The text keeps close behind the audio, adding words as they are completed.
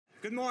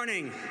Good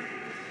morning.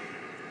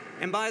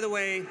 And by the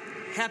way,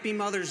 happy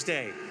Mother's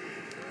Day.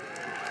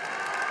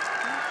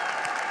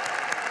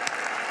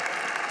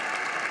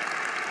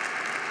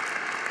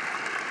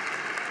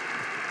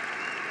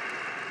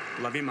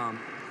 Love you, Mom.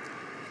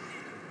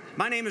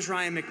 My name is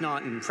Ryan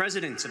McNaughton,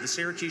 President of the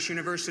Syracuse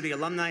University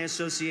Alumni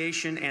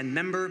Association and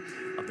member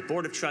of the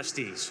Board of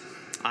Trustees.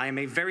 I am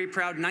a very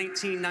proud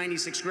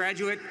 1996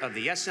 graduate of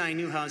the S.I.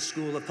 Newhouse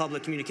School of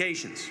Public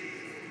Communications.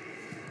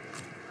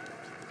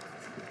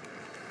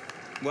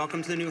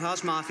 Welcome to the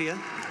Newhouse Mafia.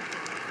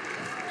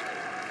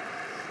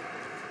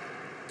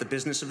 The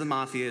business of the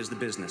mafia is the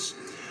business.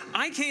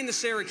 I came to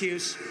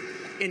Syracuse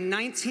in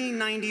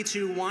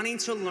 1992 wanting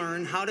to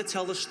learn how to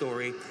tell a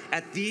story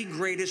at the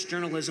greatest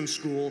journalism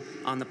school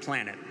on the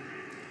planet.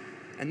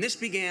 And this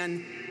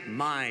began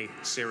my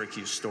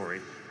Syracuse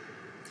story.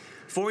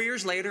 4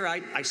 years later,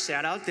 I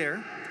sat out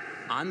there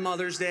on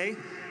Mother's Day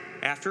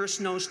after a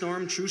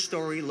snowstorm, true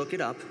story, look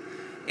it up,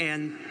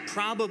 and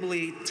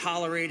probably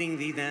tolerating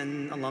the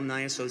then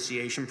Alumni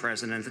Association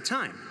president at the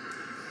time.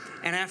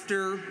 And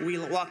after we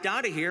walked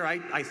out of here,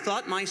 I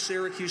thought my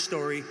Syracuse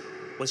story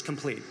was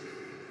complete.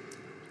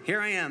 Here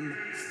I am,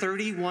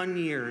 31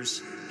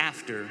 years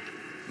after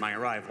my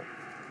arrival.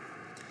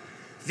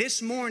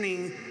 This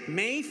morning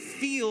may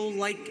feel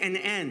like an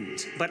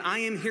end, but I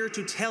am here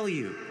to tell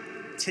you,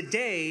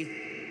 today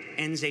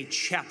ends a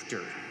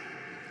chapter,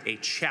 a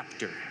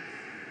chapter.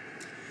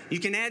 You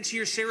can add to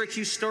your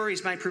Syracuse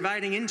stories by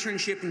providing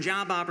internship and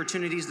job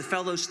opportunities to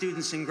fellow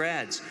students and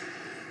grads.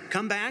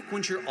 Come back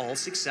once you're all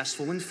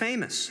successful and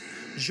famous.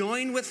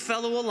 Join with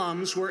fellow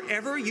alums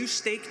wherever you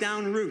stake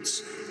down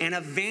roots and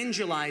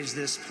evangelize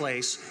this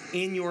place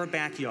in your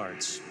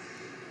backyards.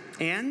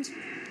 And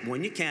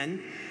when you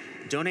can,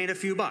 donate a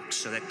few bucks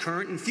so that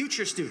current and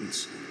future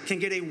students can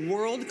get a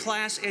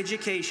world-class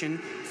education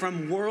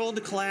from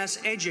world-class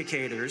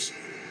educators,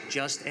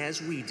 just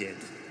as we did.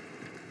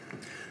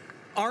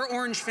 Our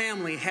Orange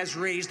family has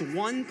raised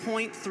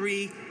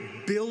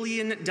 $1.3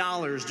 billion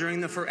during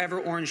the Forever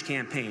Orange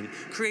campaign,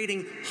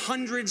 creating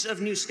hundreds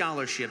of new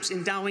scholarships,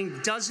 endowing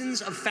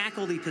dozens of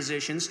faculty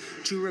positions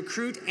to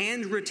recruit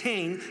and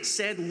retain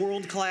said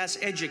world-class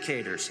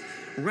educators,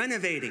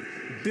 renovating,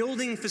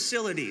 building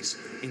facilities,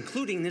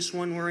 including this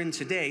one we're in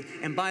today,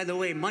 and by the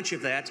way, much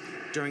of that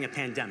during a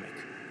pandemic.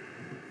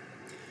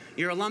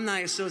 Your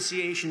Alumni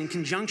Association, in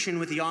conjunction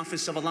with the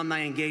Office of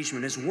Alumni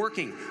Engagement, is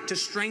working to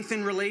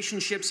strengthen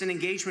relationships and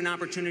engagement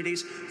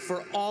opportunities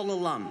for all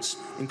alums,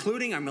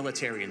 including our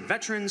military and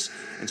veterans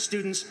and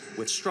students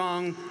with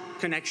strong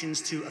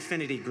connections to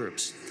affinity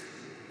groups.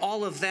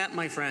 All of that,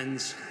 my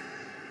friends,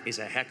 is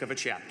a heck of a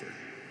chapter.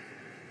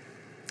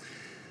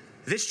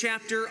 This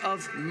chapter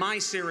of my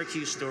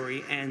Syracuse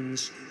story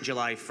ends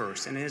July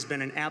 1st, and it has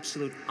been an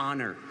absolute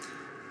honor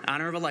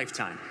of a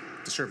lifetime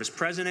to serve as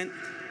president,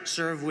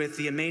 serve with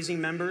the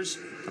amazing members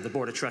of the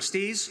Board of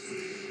Trustees,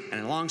 and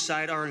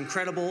alongside our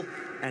incredible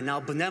and now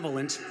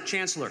benevolent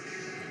Chancellor.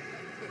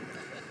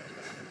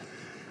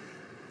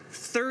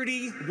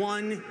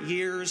 31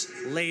 years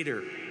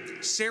later,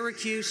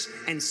 Syracuse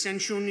and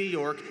Central New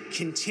York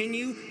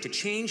continue to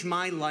change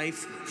my life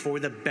for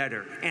the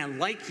better. And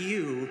like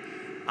you,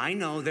 I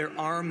know there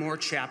are more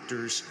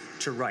chapters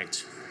to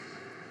write.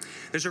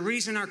 There's a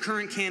reason our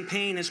current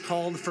campaign is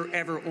called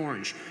Forever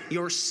Orange.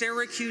 Your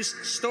Syracuse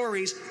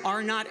stories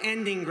are not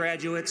ending,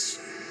 graduates.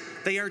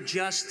 They are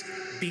just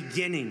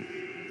beginning.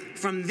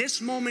 From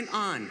this moment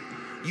on,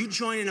 you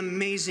join an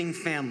amazing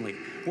family.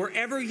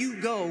 Wherever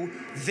you go,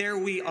 there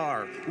we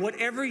are.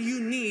 Whatever you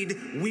need,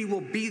 we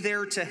will be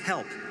there to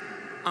help.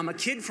 I'm a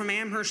kid from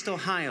Amherst,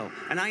 Ohio,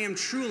 and I am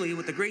truly,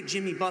 what the great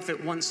Jimmy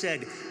Buffett once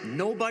said,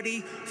 nobody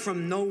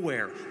from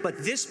nowhere. But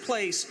this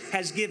place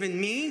has given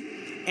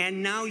me,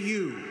 and now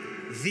you,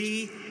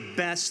 the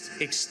best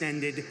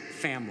extended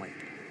family.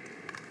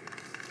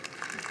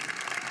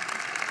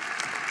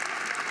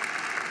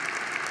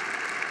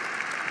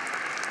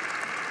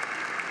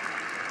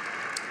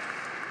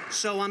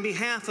 So on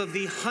behalf of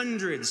the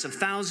hundreds of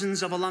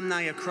thousands of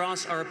alumni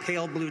across our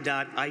pale blue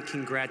dot, I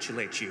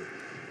congratulate you.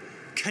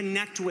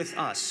 Connect with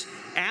us.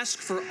 Ask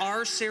for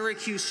our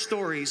Syracuse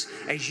stories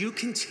as you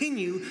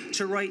continue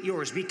to write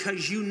yours,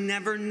 because you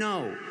never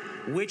know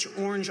which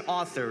Orange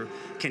author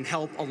can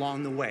help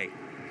along the way.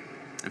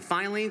 And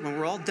finally, when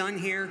we're all done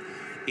here,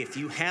 if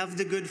you have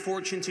the good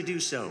fortune to do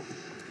so,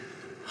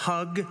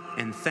 hug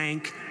and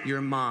thank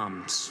your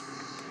moms.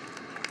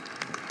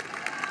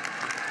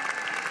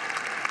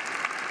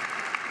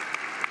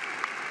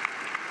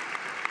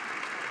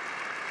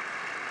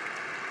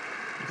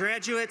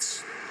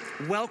 Graduates,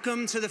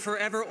 welcome to the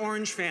Forever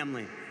Orange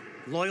family.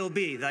 Loyal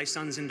be thy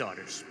sons and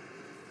daughters.